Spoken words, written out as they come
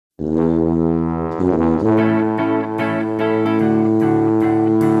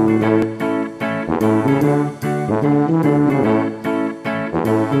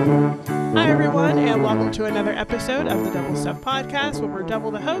Hi everyone, and welcome to another episode of the Double Stuff Podcast, where we're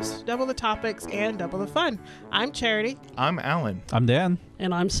double the host, double the topics, and double the fun. I'm Charity. I'm Alan. I'm Dan.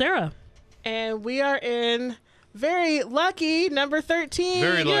 And I'm Sarah. And we are in very lucky number 13.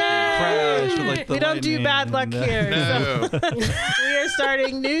 Very lucky. Crash, like the We don't do bad luck here. No. So we are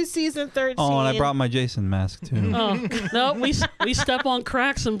starting new season 13. Oh, and I brought my Jason mask too. Oh no, we step on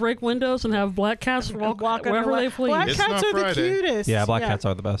cracks and break windows and have black cats walk wherever they please. Black It's cats not are Friday. the cutest. Yeah, black cats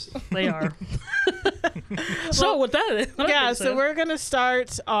are the best. They are. So with that, So we're going to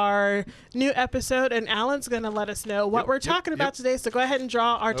start our new episode, and Alan's going to let us know what we're talking about today. So go ahead and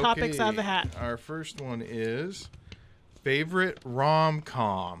draw our topics out of the hat. Our first one is favorite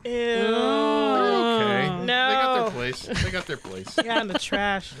rom-com. Ew. They're okay. No. They got their place. They got their place. Yeah, in the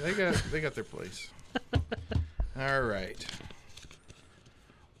trash. They got their place. All right.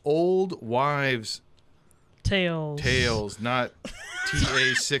 Old wives' Tales, not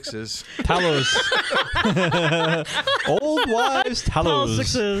TA6s. Talos. Old wives Talos.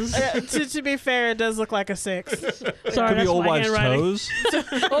 Sixes. To be fair, it does look like a 6. Sorry, Could that's be old my wives handwriting. toes.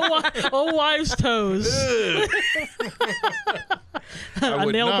 Old wives' toes. I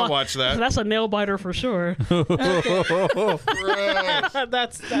would not watch that. That's a nail biter for sure. Gross.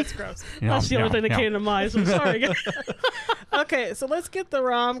 That's gross. That's the only thing that came to mind. So I'm sorry. Okay, so let's get the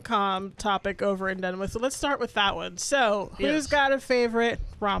rom-com topic over and done with. So let's start with that one. So who's Yes. got a favorite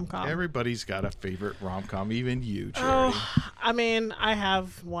rom-com? Everybody's got a favorite rom-com, even you, Charity. I mean, I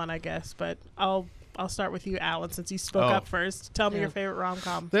have one, I guess, but I'll start with you, Alan, since you spoke up first. Tell me your favorite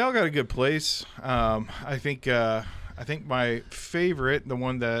rom-com. They all got a good place. I think my favorite, the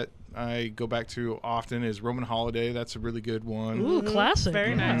one that I go back to often, is Roman Holiday. That's a really good one. Ooh, classic.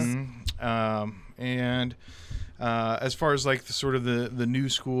 Very nice. And as far as like the new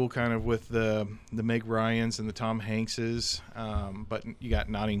school kind of with the Meg Ryans and the Tom Hankses, but you got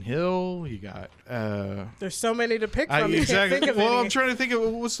Notting Hill, you got There's so many to pick from. You exactly. can't think of Well, any. I'm trying to think of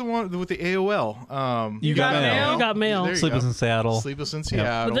what's the one with the AOL. You got mail. You got mail. There you Sleepless go. in Seattle. Sleepless in But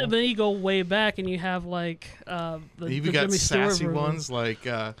Seattle. then you go way back and you have like the You've the got Jimmy Stewart sassy version. ones like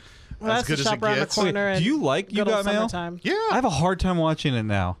Well, As that's Good the as It shop around the Gets. corner. Wait, and do you like You good old Got Mail? summertime. Yeah. I have a hard time watching it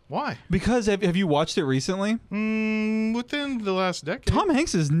now. Why? Because have you watched it recently? Within the last decade. Tom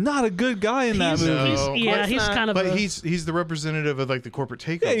Hanks is not a good guy in that movie. No. He's not. kind of But a, he's the representative of like the corporate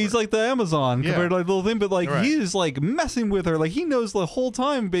takeover. Yeah, he's like the Amazon Yeah. compared to like the little thing, but like Right. he is like messing with her. Like he knows the whole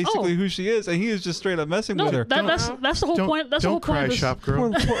time basically Oh. who she is, and he is just straight up messing no. with her. That's the whole point. That's the whole don't cry, point. Of this, shop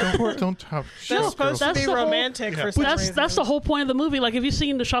girl. don't top That's shop girl. supposed to That's be the whole- romantic Yeah. for some That's reason. the whole point of the movie. Like, have you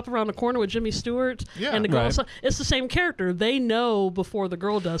seen The Shop Around the Corner with Jimmy Stewart Yeah. and the girl? Right. So it's the same character. They know before the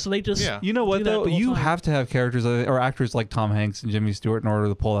girl does, so they just Yeah. You know do what that though? the whole You time. have to have characters or actors like Tom Hanks and Jimmy Stewart in order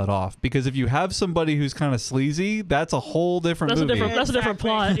to pull that off. Because if you have somebody who's kind of sleazy, that's a whole different That's a movie. different. That's a different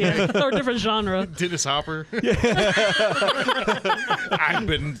plot. Yeah, or a different genre. Dennis Hopper. I've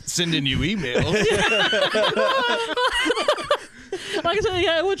been sending you emails. Like I said,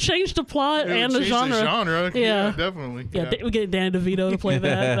 yeah, it would change the plot It would and the change genre. Yeah, definitely. Yeah, we get Danny DeVito to play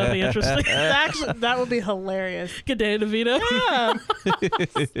that. That'd be interesting. Actually, that would be hilarious. Get Danny DeVito. Yeah.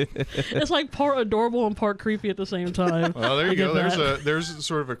 It's like part adorable and part creepy at the same time. Well, there I you get go. that. There's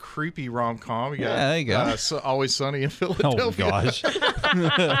sort of a creepy rom-com. You got, Yeah, there you go. Always Sunny in Oh Philadelphia. gosh!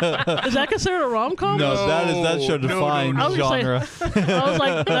 Is that considered a rom com? No, that show No, defines no. I was genre. I was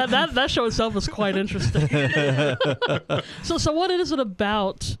like, that show itself is quite interesting. So what is it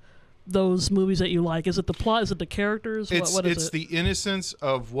about those movies that you like? Is it the plot? Is it the characters? What is It's it? the innocence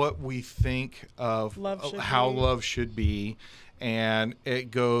of what we think of Love should how be. love should be, and it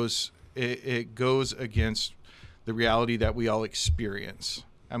goes against the reality that we all experience.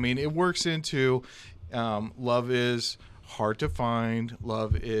 I mean, it works into love is hard to find.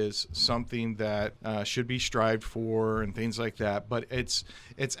 Love is something that should be strived for and things like that. But it's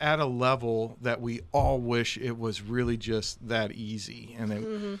at a level that we all wish it was really just that easy. And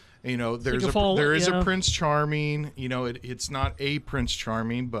then, you know, there is a Prince Charming. You know, it's not a Prince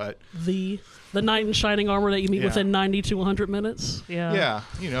Charming, but the knight in shining armor that you meet within 90 to 100 minutes. Yeah. yeah.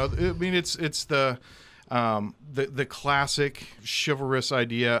 You know, I mean, it's the classic chivalrous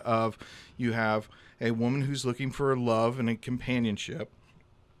idea of you have a woman who's looking for love and a companionship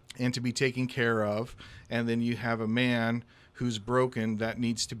and to be taken care of, and then you have a man who's broken that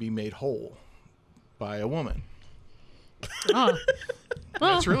needs to be made whole by a woman. Oh.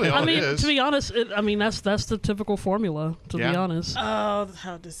 Well, That's really all I mean, it is. to be honest, that's the typical formula. To be honest. Oh,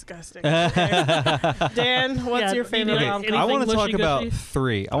 how disgusting. Okay. Dan, what's your favorite Okay, rom-com? I want to Anything talk about mushy-gushy?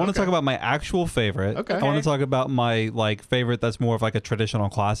 3. I want to talk about my actual favorite. Okay. I want to talk about my favorite that's more of like a traditional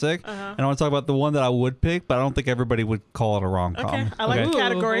classic. And I want to talk about the one that I would pick, but I don't think everybody would call it a rom-com. Okay, I like the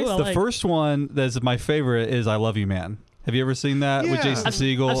categories. Ooh, I The like- first one that's my favorite is I Love You, Man. Have you ever seen that with Yeah. Jason I've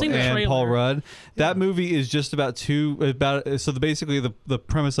Segel seen the and Paul trailer. Rudd? That movie is just about basically the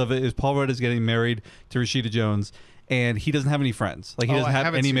premise of it is Paul Rudd is getting married to Rashida Jones, and he doesn't have any friends. Like he doesn't I have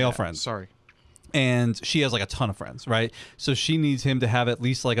haven't any seen male that. friends. Sorry. And she has like a ton of friends, right? So she needs him to have at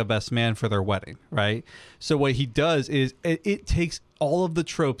least like a best man for their wedding, right? So what he does is it takes all of the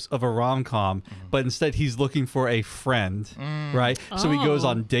tropes of a rom-com, but instead he's looking for a friend, right? So he goes Oh.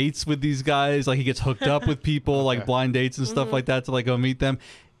 on dates with these guys, like he gets hooked up with people, like blind dates and stuff like that to like go meet them.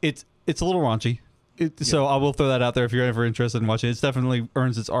 It's a little raunchy. So I will throw that out there if you're ever interested in watching it. It definitely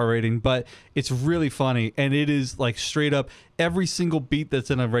earns its R rating, but it's really funny, and it is like straight up every single beat that's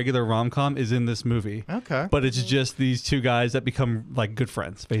in a regular rom-com is in this movie. Okay. But it's just these two guys that become like good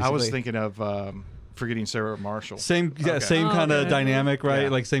friends, basically. I was thinking of Forgetting Sarah Marshall. Same Okay. kind of okay. dynamic, right? Yeah.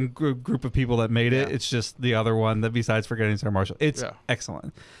 Like same group of people that made it. Yeah. It's just the other one that besides Forgetting Sarah Marshall. It's Yeah.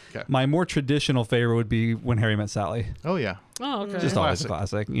 excellent. Okay. My more traditional favorite would be When Harry Met Sally. Oh yeah. Oh, okay. Just always a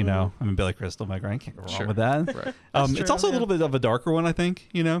Classic. classic, you know. I mean, Billy Crystal, Meg Ryan, can't go wrong Sure. with that. Right. It's true, also a yeah. little bit of a darker one, I think,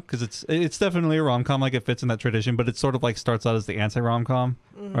 you know, because it's definitely a rom com, like it fits in that tradition, but it sort of like starts out as the anti rom com,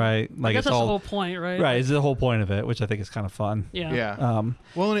 right? I Like guess it's that's all the whole point, right? right. It's the whole point of it, which I think is kind of fun. Yeah. Yeah.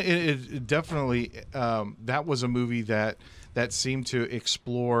 Well, and it definitely that was a movie that seemed to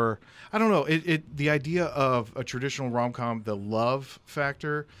explore. I don't know. The idea of a traditional rom com, the love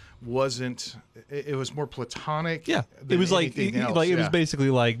factor wasn't. It was more platonic. Yeah, than it was like anything else. it was Yeah. basically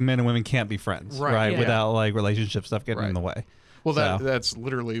like men and women can't be friends, Right, right? yeah. Without like relationship stuff getting in Right. the way. Well, So- that's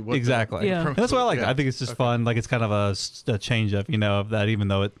literally what Exactly. Yeah. And that's why I like it. Yeah. I think it's just Okay. fun. Like it's kind of a change of, you know, of that, even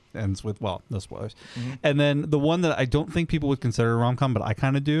though it ends with, well, no spoilers. Mm-hmm. And then the one that I don't think people would consider a rom-com, but I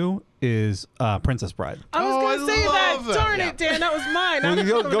kind of do, is Princess Bride. I was Oh, going to I say love that. that. Darn Yeah. it, Dan. That was mine. Well, I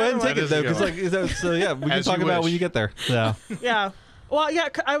go don't go ahead and know. take That it is though, a because good like so we can As talk you about wish. when you get there. So Yeah. Well, yeah,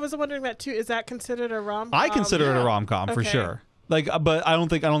 I was wondering that too. Is that considered a rom-com? I consider it a rom-com for Okay. sure. Like, but I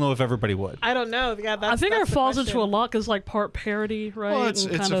don't know if everybody would. I don't know. Yeah, that's, I think that's it the falls question. into a lot because like part parody, right? Well, it's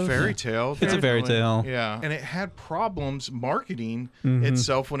and a kind of- fairy tale. It's a fairy definitely. tale. Yeah, and it had problems marketing Mm-hmm.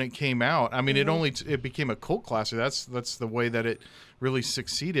 itself when it came out. I mean, it became a cult classic. That's the way that it really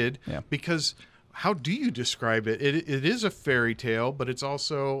succeeded. Yeah. Because how do you describe it? It is a fairy tale, but it's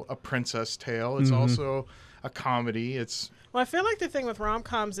also a princess tale. It's Mm-hmm. also a comedy. It's Well, I feel like the thing with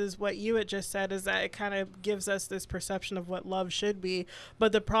rom-coms is what you had just said is that it kind of gives us this perception of what love should be.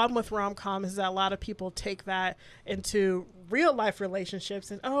 But the problem with rom-com is that a lot of people take that into real life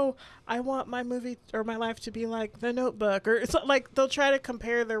relationships and, oh, I want my movie or my life to be like The Notebook, or it's like they'll try to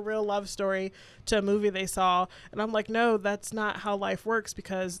compare their real love story to a movie they saw. And I'm like, no, that's not how life works,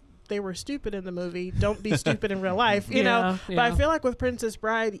 because they were stupid in the movie. Don't be stupid in real life, you know? Yeah, But I yeah. feel like with Princess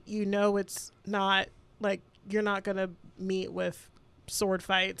Bride, you know, it's not like you're not going to meet with sword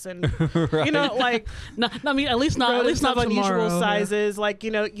fights and you know, like No, I mean, at least not rodents of unusual tomorrow. sizes. Like,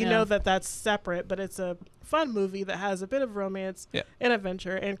 you know Yeah. that that's separate, but it's a fun movie that has a bit of romance Yeah. and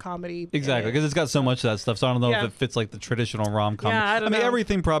adventure and comedy. Exactly, and- because it's got so much of that stuff. So I don't know Yeah. if it fits like the traditional rom-com. Yeah, I don't mean, know.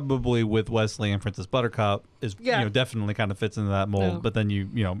 everything probably with Wesley and Princess Buttercup is, Yeah. you know, definitely kind of fits into that mold. Yeah. But then you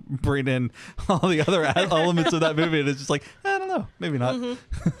know, bring in all the other elements of that movie, and it's just like, I don't know, maybe not.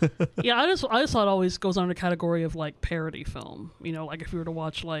 Mm-hmm. Yeah, I just thought it always goes under the category of like parody film. You know, like if you were to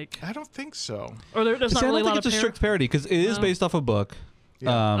watch like, I don't think so. or there's See, not I really don't a think lot it's a of strict parody because it is No. based off a book.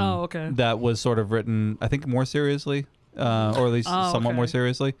 Yeah. Oh, okay. That was sort of written, I think, more seriously, or at least Oh, somewhat okay. more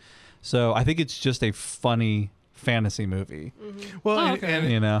seriously. So I think it's just a funny fantasy movie. Well, Oh, and- okay.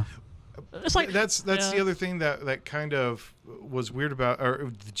 and You know, It's like that's yeah. the other thing that kind of was weird about,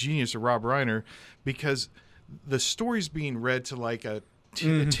 or the genius of Rob Reiner, because the story's being read to like a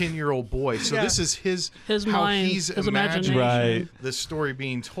 10-year-old boy. So Yeah. this is his How mind, he's his imagination. Right. the story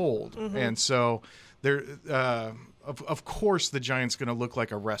being told, and so there. Of course, the Giant's going to look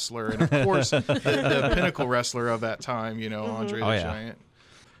like a wrestler, and of course, the pinnacle wrestler of that time, you know, Andre Oh, the yeah. Giant.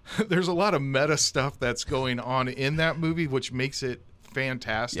 There's a lot of meta stuff that's going on in that movie, which makes it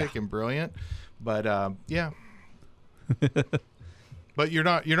fantastic and brilliant. But yeah, but you're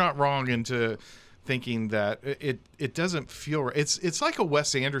not wrong into thinking that it doesn't feel right. It's like a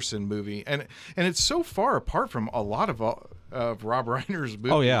Wes Anderson movie, and it's so far apart from a lot of Rob Reiner's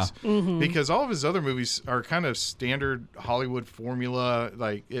movies. Oh, yeah. Because all of his other movies are kind of standard Hollywood formula,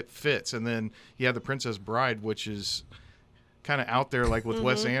 like it fits. And then you have The Princess Bride, which is kind of out there, like with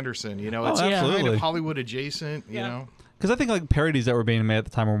Wes Anderson. You know, Oh, it's kind absolutely. of Hollywood adjacent. You Yeah. know, Because I think like parodies that were being made at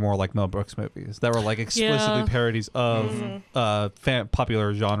the time were more like Mel Brooks movies that were like explicitly Yeah. parodies of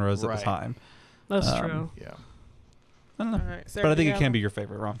popular genres at Right. the time. That's true. yeah. I don't know. All right, But I think it Sarah, can be your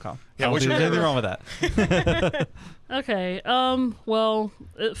favorite rom-com. Yeah, I don't what's think your there's anything favorite? wrong with that. Okay. Well,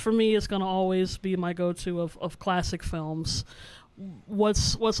 for me, it's gonna always be my go-to of classic films.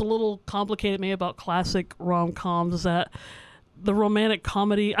 What's a little complicated to me about classic rom-coms is that the romantic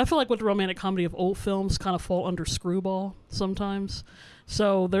comedy. I feel like with the romantic comedy of old films, kind of fall under screwball sometimes.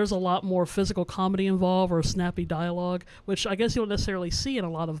 So there's a lot more physical comedy involved or snappy dialogue, which I guess you don't necessarily see in a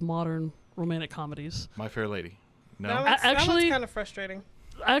lot of modern romantic comedies. My Fair Lady. No. That Actually- one's kind of frustrating.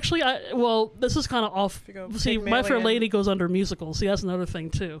 Actually, this is kind of off. If you go See, My Fair Pygmalion. Lady goes under musicals. See, that's another thing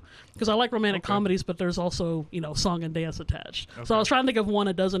too, because I like romantic Okay. comedies, but there's also song and dance attached. So Okay. I was trying to think of one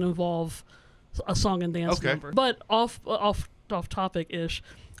that doesn't involve a song and dance Okay. number. But off topic ish,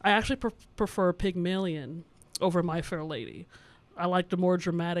 I actually prefer Pygmalion over My Fair Lady. I like the more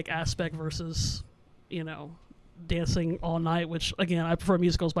dramatic aspect versus, dancing all night. Which again, I prefer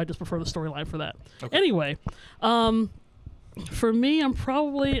musicals, but I just prefer the storyline for that. Okay. Anyway, for me, I'm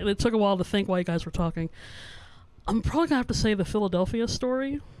probably, and it took a while to think while you guys were talking, I'm probably going to have to say the Philadelphia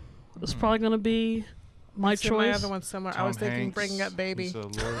Story. It's probably going to be my See, my choice. other one somewhere. I Tom was thinking Hanks, Bringing Up Baby. he's a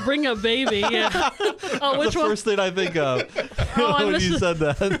lawyer. Bring Up Baby, yeah. Oh, which the one? first thing I think of I when missed you it. said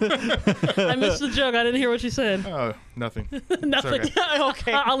that. I missed the joke. I didn't hear what you said. Oh, nothing. Nothing. okay.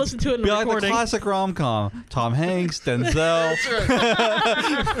 Okay. I'll listen to it in Be the like the recording. classic rom-com. Tom Hanks, Denzel.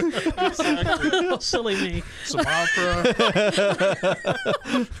 Oh, silly me. Some opera.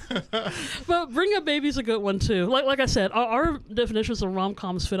 But Bring Up Baby's a good one too. Like I said, our definitions of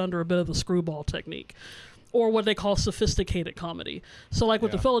rom-coms fit under a bit of the screwball technique, or what they call sophisticated comedy. So like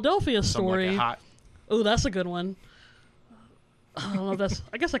with the Yeah. Philadelphia Something like Story, a hot. oh, that's a good one. I don't know if that's.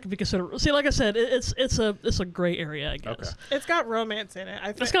 I guess that could be considered. See, like I said, it's a gray area. I guess. Okay. It's got romance in it.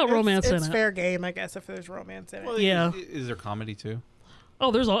 It's got romance in It's it. fair game, I guess, if there's romance in it. Yeah. Is there comedy too? Oh,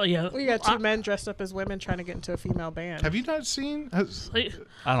 there's all. Yeah. We got two men dressed up as women trying to get into a female band. Have you not seen? I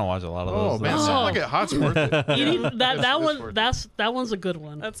don't watch a lot of Oh those. man, though. sound like it. Hot's worth it. You need, that It's one. worth it. That one's a good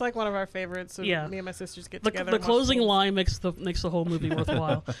one. That's like one of our favorites. So Yeah. me and my sisters get The together. the and watch closing things. line makes the whole movie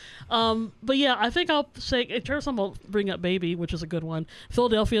worthwhile. But yeah, I think I'll say in terms of Bring Up Baby, which is a good one.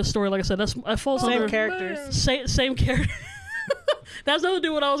 Philadelphia Story, like I said, that falls Same under characters. Same character. That's nothing to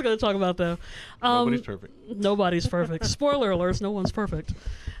do with what I was going to talk about though. Nobody's perfect. Nobody's perfect. Spoiler alerts, no one's perfect.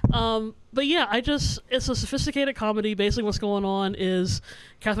 But yeah, it's a sophisticated comedy. Basically what's going on is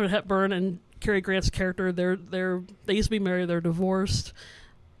Katharine Hepburn and Cary Grant's character, they used to be married, they're divorced.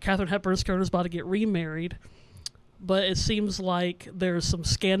 Katharine Hepburn's character is about to get remarried, but it seems like there's some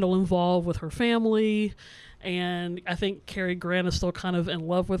scandal involved with her family, and I think Cary Grant is still kind of in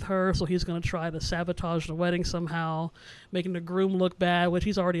love with her, so he's going to try to sabotage the wedding somehow, making the groom look bad, which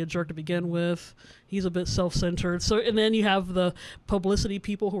he's already a jerk to begin with. He's a bit self-centered. So, and then you have the publicity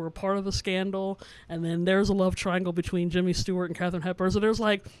people who are part of the scandal, and then there's a love triangle between Jimmy Stewart and Katharine Hepburn. So there's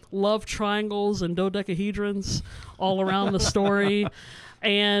like love triangles and dodecahedrons all around the story,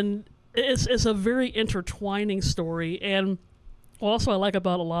 and it's a very intertwining story. And also I like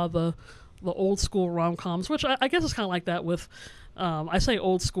about a lot of the old school rom-coms, which I guess is kind of like that with, I say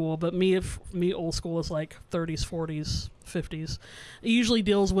old school, but me old school is like 30s, 40s, 50s. It usually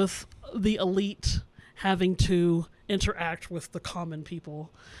deals with the elite having to interact with the common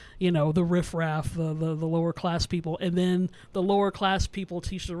people, the riffraff, the lower class people, and then the lower class people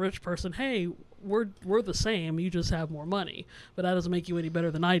teach the rich person, hey, we're the same. You just have more money, but that doesn't make you any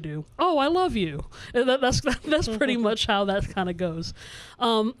better than I do. Oh, I love you. And that's pretty much how that kind of goes.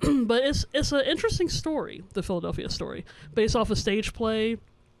 But it's an interesting story, the Philadelphia Story, based off a stage play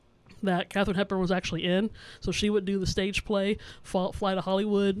that Katharine Hepburn was actually in. So she would do the stage play, fly to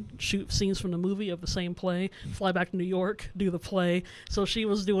Hollywood, shoot scenes from the movie of the same play, fly back to New York, do the play. So she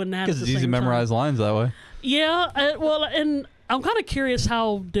was doing that. Because at it's the easy to same time. memorize lines that way. Yeah, and I'm kind of curious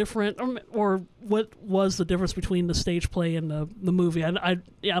how different, or what was the difference between the stage play and the movie. I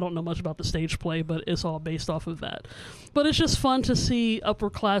don't know much about the stage play, but it's all based off of that. But it's just fun to see upper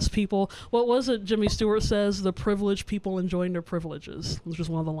class people. What was it Jimmy Stewart says? The privileged people enjoying their privileges, which is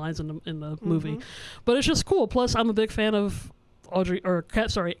one of the lines in the movie. But it's just cool. Plus, I'm a big fan of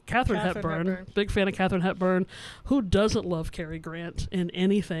Katharine Hepburn. Big fan of Katharine Hepburn. Who doesn't love Cary Grant in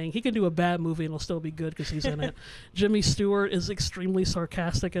anything? He can do a bad movie and it'll still be good because he's in it. Jimmy Stewart is extremely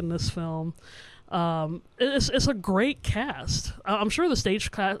sarcastic in this film. It's a great cast. I'm sure the stage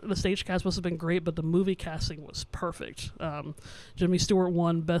cast must have been great, but the movie casting was perfect. Jimmy Stewart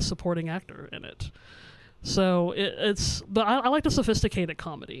won Best Supporting Actor in it. So but I like the sophisticated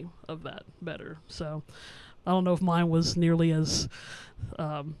comedy of that better. So I don't know if mine was nearly as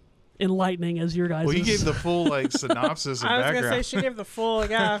enlightening as your guys'. Well, you gave the full like synopsis and I was background. gonna say she gave the full,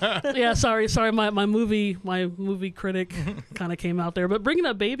 yeah. Yeah, sorry. My movie critic kind of came out there. But Bringing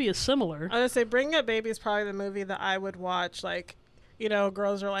Up Baby is similar. I was gonna say Bringing Up Baby is probably the movie that I would watch. Like, you know,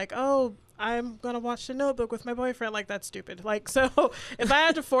 girls are like, oh, I'm gonna watch The Notebook with my boyfriend. Like, that's stupid. Like, so if I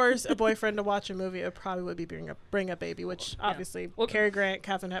had to force a boyfriend to watch a movie, it probably would be Bring Up Baby, which obviously Cary Grant,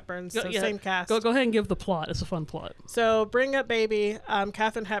 Katharine Hepburn, so same cast. Go ahead and give the plot. It's a fun plot. So Bring Up Baby,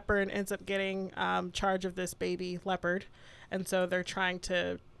 Katharine Hepburn ends up getting charge of this baby leopard, and so they're trying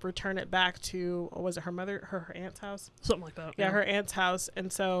to return it back to, was it her aunt's house? Something like that. Yeah, her aunt's house.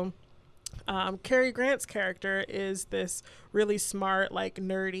 And so Cary Grant's character is this really smart, like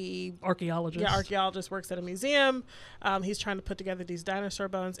nerdy archaeologist. Yeah, archaeologist, works at a museum. He's trying to put together these dinosaur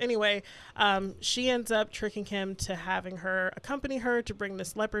bones. Anyway, she ends up tricking him to having her accompany her to bring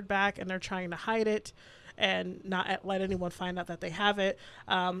this leopard back, and they're trying to hide it and not let anyone find out that they have it.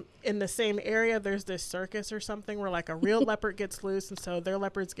 In the same area, there's this circus or something where like a real leopard gets loose, and so their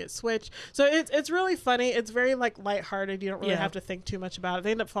leopards get switched. So it's really funny. It's very like lighthearted. You don't really have to think too much about it.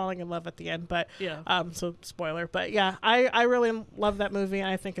 They end up falling in love at the end, but so spoiler. But yeah, I really love that movie, and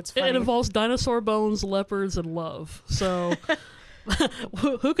I think it's funny. It involves dinosaur bones, leopards, and love. So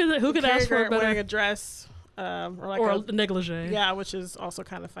who could ask for a better wearing a dress? Or a negligee. Yeah, which is also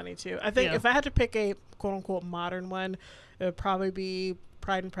kind of funny too. I think if I had to pick a quote unquote modern one, it would probably be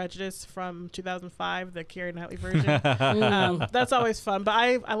Pride and Prejudice from 2005, the Keira Knightley version. That's always fun. But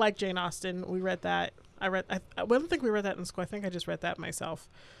I like Jane Austen. We read that. I don't think we read that in school. I think I just read that myself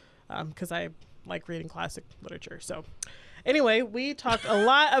because I like reading classic literature. So anyway, we talked a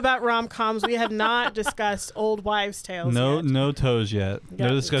lot about rom-coms. We have not discussed old wives' tales yet. No toes yet. No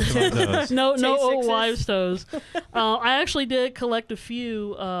discussion on toes. no old wives' toes. I actually did collect a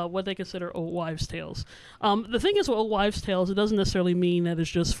few what they consider old wives' tales. The thing is with old wives' tales, it doesn't necessarily mean that it's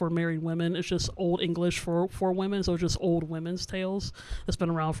just for married women. It's just old English for women, so it's just old women's tales. It's been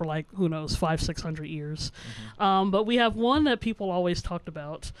around for like, who knows, 500-600 years. But we have one that people always talked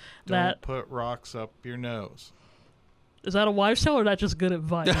about. Don't put rocks up your nose. Is that a wives' tale or is that just good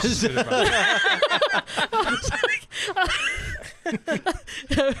advice? That's good advice.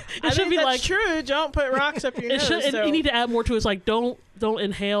 It should be like true. Don't put rocks up your nose. You need to add more to it. It's like don't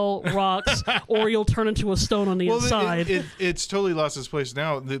inhale rocks or you'll turn into a stone on the inside. It's totally lost its place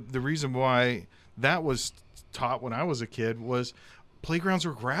now. The reason why that was taught when I was a kid was playgrounds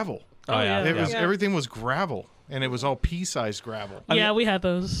were gravel. Everything was gravel, and it was all pea-sized gravel. We had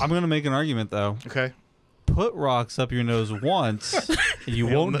those. I'm going to make an argument though. Okay. Put rocks up your nose once, and you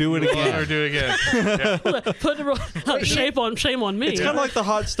won't do it again. Or do it again. Yeah. Shame on me. It's kind of like the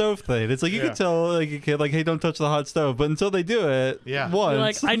hot stove thing. It's like you can tell like a kid, like, hey, don't touch the hot stove. But until they do it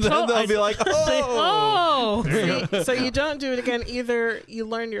once, like, they'll be like, oh. So you don't do it again. Either you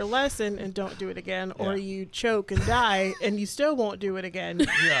learn your lesson and don't do it again, or you choke and die and you still won't do it again.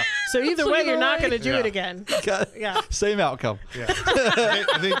 Yeah. So either way, you're not going to do it again. Same outcome. Yeah.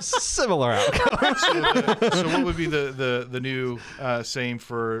 I think similar outcome. So what would be the new saying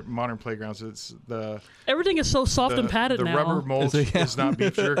for modern playgrounds? It's everything is so soft and padded now. The rubber mulch is not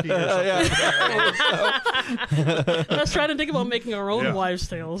beef jerky or something. Let's try to think about making our own wives'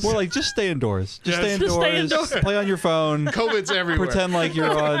 tales. More like just stay indoors. Just stay indoors. Play on your phone. COVID's everywhere. Pretend like you're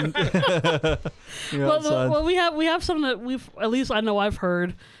on. Well, we have something that at least I know I've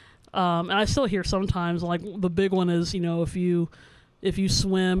heard, and I still hear sometimes. Like the big one is, if you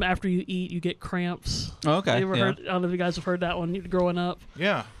swim after you eat, you get cramps. Oh, okay. You ever heard? I don't know if you guys have heard that one growing up.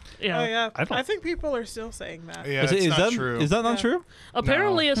 Yeah. Yeah. Oh yeah. I think people are still saying that. Yeah, it's not true. Is that not true?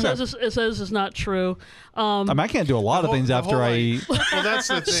 Apparently, it says it's not true. I mean, I can't do a lot of things after I eat. Well, that's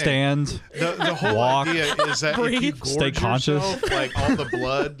the thing. Stand. The whole walk, idea is that if you stay gorge conscious, yourself, like all the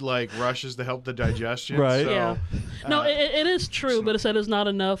blood rushes to help the digestion. Right. So, no, it is true, but it said it's not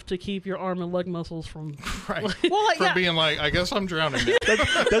enough to keep your arm and leg muscles from. Right. From being like, I guess I'm drowning now.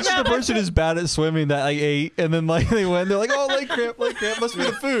 That's just the person who's bad at swimming that I ate, and then they went, they're like, oh, leg cramp, must be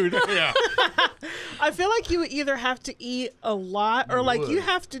the food. Yeah. I feel like you either have to eat a lot or you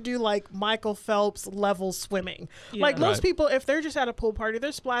have to do like Michael Phelps level swimming. Yeah. Like most people, if they're just at a pool party,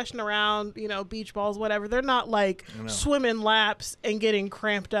 they're splashing around, beach balls, whatever. They're not like swimming laps and getting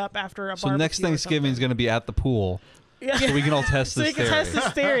cramped up after a barbecue. So next Thanksgiving is going to be at the pool. Yeah. So we can all test this theory. So you can test this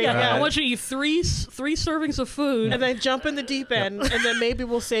theory. I want you to eat three servings of food. And then jump in the deep end, and then maybe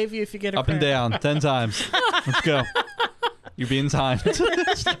we'll save you if you get a Up and down, 10 times. Let's go. You're being timed.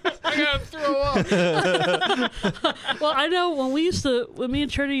 I gotta throw up. Well, I know when me and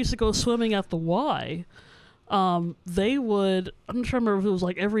Charity used to go swimming at the Y, they would, I'm not sure, I remember if it was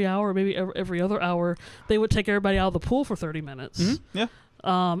like every hour, maybe every other hour, they would take everybody out of the pool for 30 minutes. Yeah.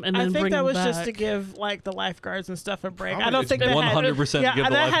 And then I think bring that them was back. just to give like the lifeguards and stuff a break. Probably I don't it's think that 100% had, give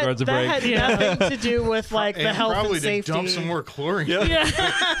the lifeguards a break. That had nothing to do with like the and health probably and to safety. dump some more chlorine. Yeah.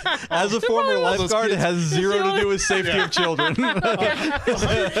 As a former lifeguard, it has zero to do with safety of children.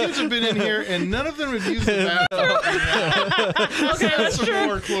 100 kids have been in here, and none of them have used the bathroom. Okay, that's some true.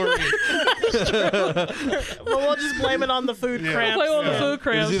 more chlorine. Well, we'll just blame it on the food Yeah. cramps. Play on the food It's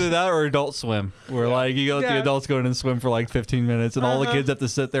cramps. either that or Adult Swim, where like you go with the Yeah. adults go in and swim for like 15 minutes, and all the kids have to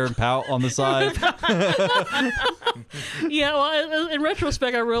sit there and pout on the side. Yeah, well, in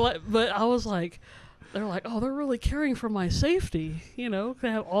retrospect, I realized, but I was like, they're like, oh, they're really caring for my safety. You know, they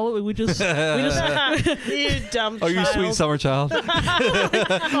have all of it. We just You dumb Oh, child. you sweet summer child.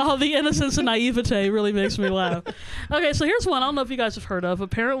 oh, the innocence and naivete really makes me laugh. Okay, so here's one I don't know if you guys have heard of.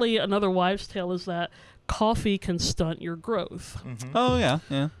 Apparently, another wives' tale is that coffee can stunt your growth. Oh yeah,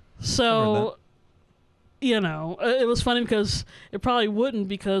 yeah. So, you know, it was funny because it probably wouldn't,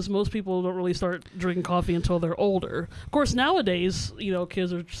 because most people don't really start drinking coffee until they're older. Of course, nowadays, you know,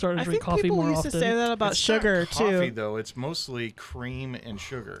 kids are starting to I drink think coffee people more used often. to say that about It's sugar not coffee, too. though. It's mostly cream and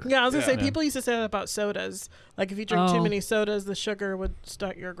sugar. Yeah, I was gonna say Yeah. people used to say that about sodas. Like if you drink too Oh. many sodas, the sugar would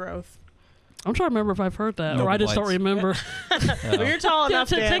stunt your growth. I'm trying to remember if I've heard that, No or I just don't complaints. remember. Well, you're tall enough,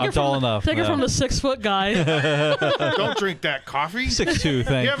 take Dan. it I'm tall from, enough. Take it yeah. from the 6-foot guy. Don't drink that coffee. 6'2",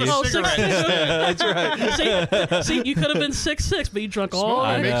 thank You have a you. Oh, cigarette 6'2". instead. That's right. see, you could have been 6'6", but you drunk all Smoke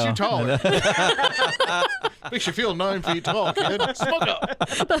I that. makes you know. taller. Makes you feel 9 feet tall, kid. Smoke up.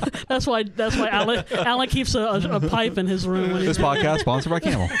 That's why Alan keeps a pipe in his room. When This he's podcast sponsored by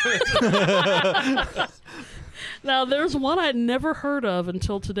Camel. Now, there's one I'd never heard of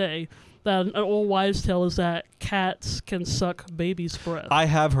until today. That an old wives' tale is that cats can suck babies' breath. I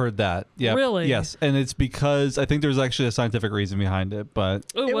have heard that. Yeah. Really? Yes, and it's because I think there's actually a scientific reason behind it, but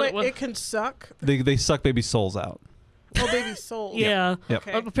Ooh, It can suck. they suck baby souls out. Oh, baby soul. yeah. Yep.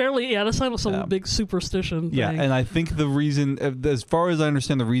 Okay. Apparently, yeah, that's not some Yeah. big superstition thing. Yeah, and I think the reason, as far as I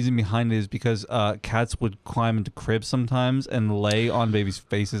understand, the reason behind it is because cats would climb into cribs sometimes and lay on babies'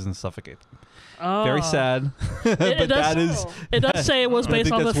 faces and suffocate them. Oh. Very sad, but it does- that is. It does say it was I based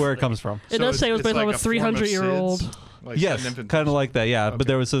think on that's the. where it comes from. It does say it was it's based on like a form of 300-year-old. SIDS, like Yes, sudden infant kind of death. like that. Yeah, but Okay.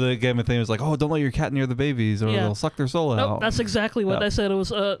 there was the game of thing was like, oh, don't let your cat near the babies, or Yeah. they'll suck their soul Nope, out. that's exactly what Yeah. they said. It was.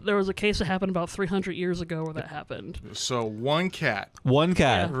 There was a case that happened about 300 years ago where that happened. So one cat One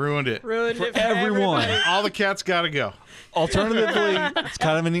cat. ruined it. Ruined For it for everyone. everybody. All the cats got to go. Alternatively, it's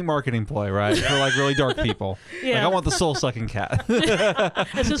kind of a neat marketing ploy, right? For like really dark people. Yeah. Like I want the soul sucking cat.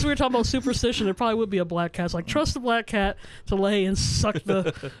 And since we were talking about superstition, there probably would be a black cat. It's like, trust the black cat to lay and suck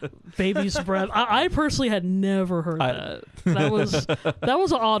the baby's breath. I personally had never heard that. That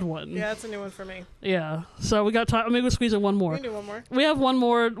was an odd one. Yeah, that's a new one for me. Yeah. So we got time. Maybe we'll squeeze in one We more. can do one more. We have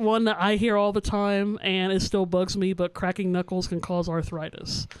one that I hear all the time, and it still bugs me, but cracking knuckles can cause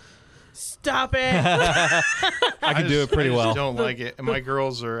arthritis. Stop it. I can do it pretty I just well. don't like it. And my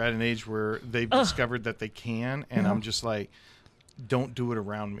girls are at an age where they've discovered that they can, and I'm just like, don't do it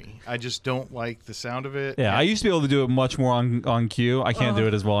around me. I just don't like the sound of it. Yeah, I used to be able to do it much more on cue. I can't do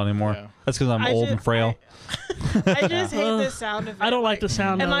it as well anymore. Yeah. That's because I'm I old ju- and frail. I just hate the sound of it. I don't like the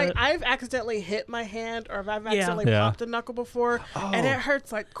sound And of like it. I've accidentally hit my hand, or I've Yeah. accidentally Yeah. popped a knuckle before, and it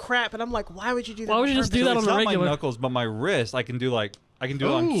hurts like crap. And I'm like, why would you do that? Why would on you just do purpose? that It's on the not regular? my knuckles, but my wrist. I can do it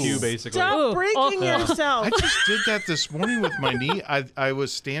on Ooh. cue basically. Stop Oh, breaking oh. yourself. I just did that this morning with my knee. I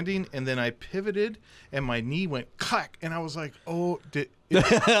was standing, and then I pivoted, and my knee went clack, and I was like, oh, am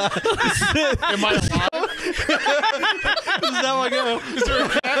I alive? This is how I go. Is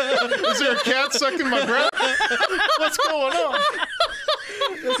there a cat sucking my breath? What's going on?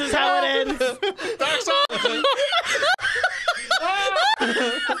 This is how it ends. Doxology.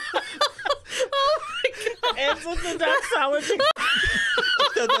 Ends with the doxology.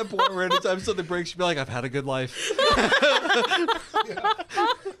 At that point where anytime something breaks, you'd be like, I've had a good life.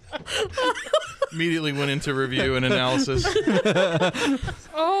 Immediately went into review and analysis.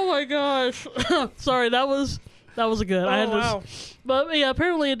 Oh my gosh. Sorry, that was good. I had Oh, wow. But yeah,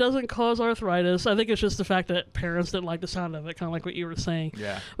 apparently it doesn't cause arthritis. I think it's just the fact that parents didn't like the sound of it, kind of like what you were saying.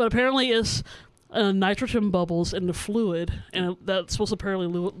 Yeah. But apparently it's nitrogen bubbles in the fluid, and that's supposed to apparently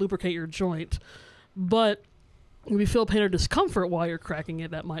lubricate your joint. But if you feel pain or discomfort while you're cracking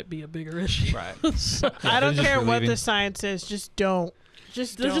it, that might be a bigger issue. Right. So- I don't It's just care what relieving. the science is. Just don't.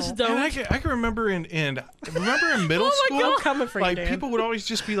 Just Just don't. don't. And I can remember in middle school, I'm coming for you, like Dan. people would always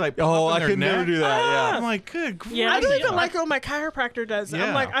just be like, Oh, popping I their could never neck. do that. Yeah. I'm like, good grief. Yeah, I don't even Yeah. like it when my chiropractor does it. I'm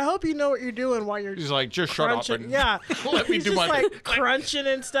Yeah. like, I hope you know what you're doing while you're He's like, just shut up crunching. and Yeah. let me He's do just my. like crunching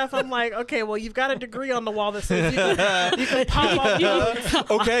and stuff. I'm like, okay, well, you've got a degree on the wall that says you can pop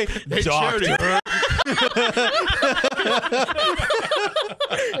off. Okay, doctor.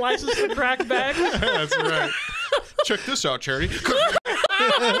 License to crack bags. That's right. Check this out, Charity.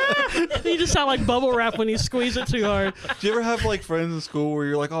 You just sound like bubble wrap when you squeeze it too hard. Do you ever have like friends in school where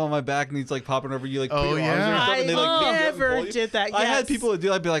you're like, oh, my back needs like popping over you, like put Oh, your arms yeah. or something, I and they like pick you up and never pull you? did that. I had Yes. people that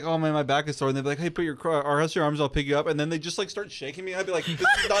do. I'd be like, oh man, my back is sore, and they'd be like, hey, put your or rest your arms, I'll pick you up, and then they just like start shaking me. I'd be like, this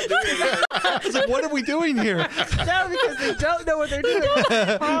is not doing it. It's like, what are we doing here? No, because they don't know what they're doing. That's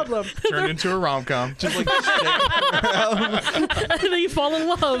the problem. Turned into a rom-com. Just like And then you fall in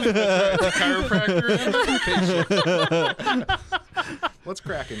love. Chiropractor and patient. What's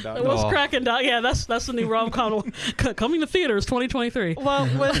cracking, Doc? What's Oh. cracking, Doc? Yeah, that's the new rom-com coming to theaters 2023. Well,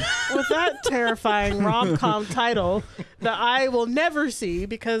 with that terrifying rom-com title that I will never see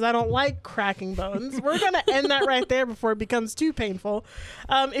because I don't like cracking bones, we're going to end that right there before it becomes too painful.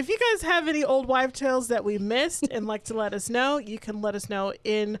 If you guys have any old wife tales that we missed and like to let us know, you can let us know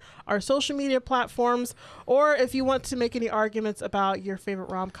in our social media platforms, or if you want to make any arguments about your favorite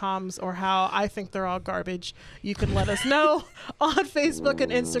rom-coms or how I think they're all garbage, you can let us know on Facebook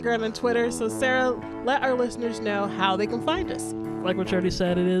and Instagram and Twitter. So Sarah, let our listeners know how they can find us. Like what Charity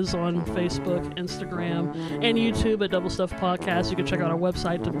said, it is on Facebook, Instagram, and YouTube at Double Stuff Podcast. You can check out our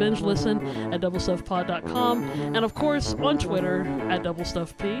website to binge listen at doublestuffpod.com, and of course on Twitter at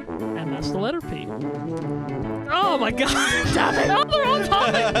DoubleStuffP, and that's the letter P. Oh my God! Stop it! Oh, they're on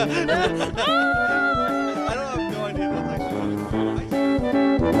topic. I don't have no idea. That's actually